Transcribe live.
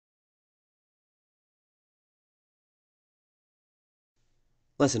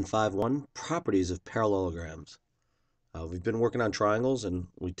Lesson 5.1, Properties of Parallelograms. We've been working on triangles, and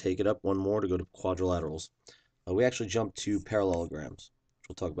we take it up one more to go to quadrilaterals. We actually jumped to parallelograms, which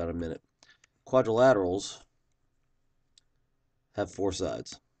we'll talk about in a minute. Quadrilaterals have four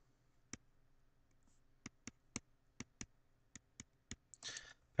sides.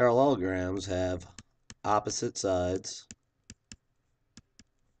 Parallelograms have opposite sides,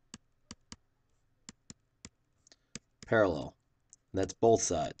 parallel, and that's both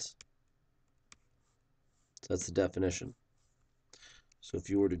sides. So that's the definition. So if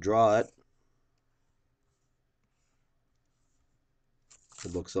you were to draw it, it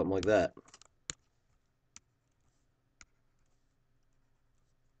would look something like that.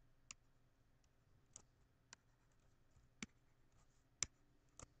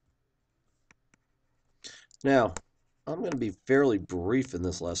 Now, I'm going to be fairly brief in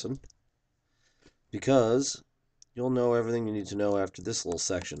this lesson because you'll know everything you need to know after this little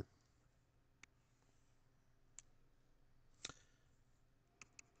section.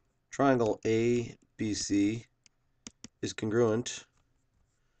 Triangle ABC is congruent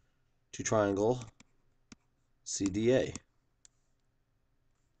to triangle CDA.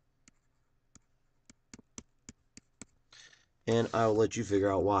 And I will let you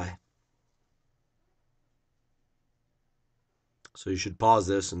figure out why. So you should pause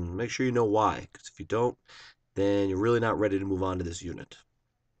this and make sure you know why, because if you don't, then you're really not ready to move on to this unit.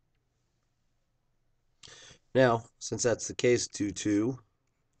 Now, since that's the case, due to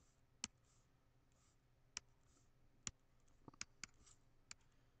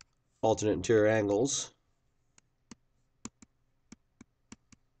alternate interior angles,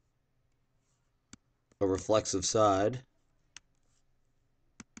 a reflexive side,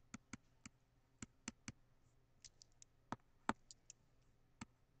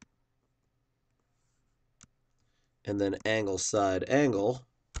 and then angle side angle,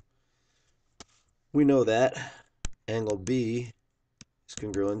 we know that angle B is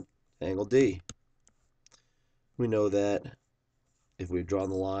congruent to angle D. We know that if we draw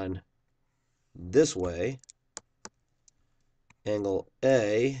the line this way, angle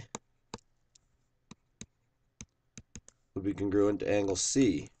A would be congruent to angle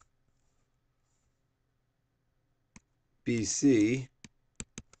C. BC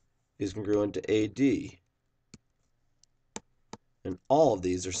is congruent to AD. And all of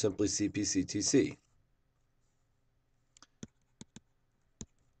these are simply CPCTC.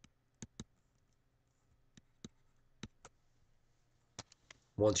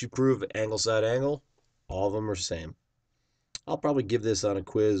 Once you prove angle side angle, all of them are the same. I'll probably give this on a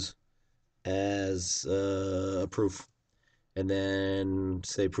quiz as a proof, and then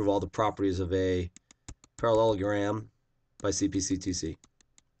say prove all the properties of a parallelogram by CPCTC.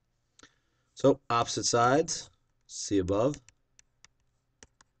 So opposite sides, see above.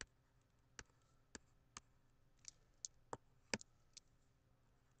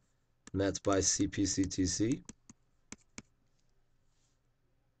 And that's by CPCTC.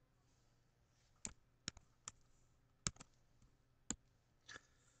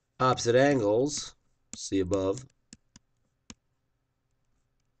 Opposite angles, see above.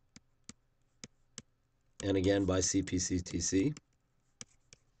 And again by CPCTC.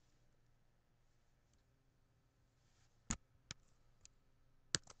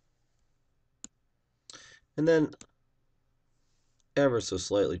 And then, ever so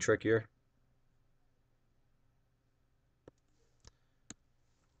slightly trickier,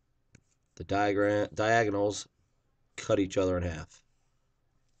 the diagonals cut each other in half.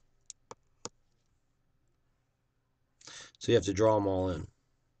 So you have to draw them all in.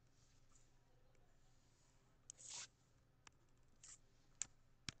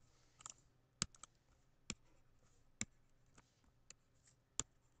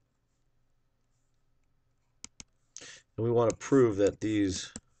 And we want to prove that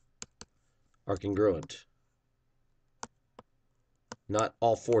these are congruent. Not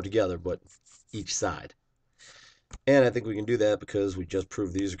all four together, but each side. And I think we can do that because we just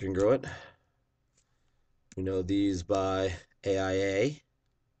proved these are congruent. We know these by AIA.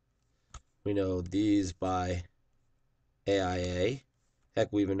 We know these by AIA.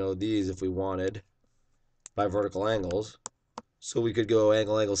 Heck, we even know these if we wanted by vertical angles. So we could go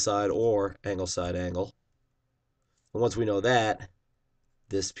angle, angle, side, or angle, side, angle. And once we know that,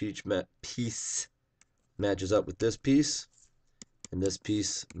 this piece matches up with this piece, and this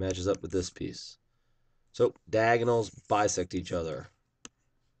piece matches up with this piece. So diagonals bisect each other,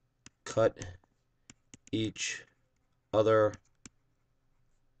 cut each other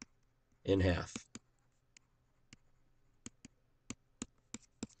in half.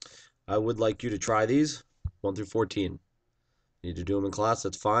 I would like you to try these 1 through 14. Need to do them in class,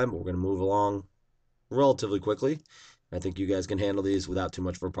 that's fine, but we're going to move along relatively quickly. I think you guys can handle these without too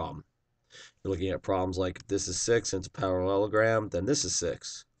much of a problem. You're looking at problems like if this is 6 and it's a parallelogram, then this is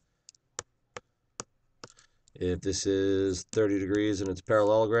 6. If this is 30 degrees and it's a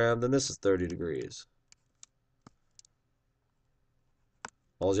parallelogram, then this is 30 degrees.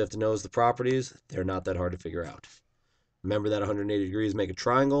 All you have to know is the properties. They're not that hard to figure out. Remember that 180 degrees make a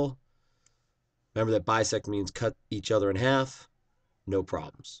triangle. Remember that bisect means cut each other in half. No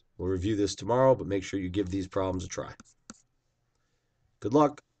problems. We'll review this tomorrow, but make sure you give these problems a try. Good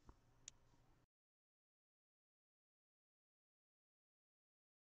luck.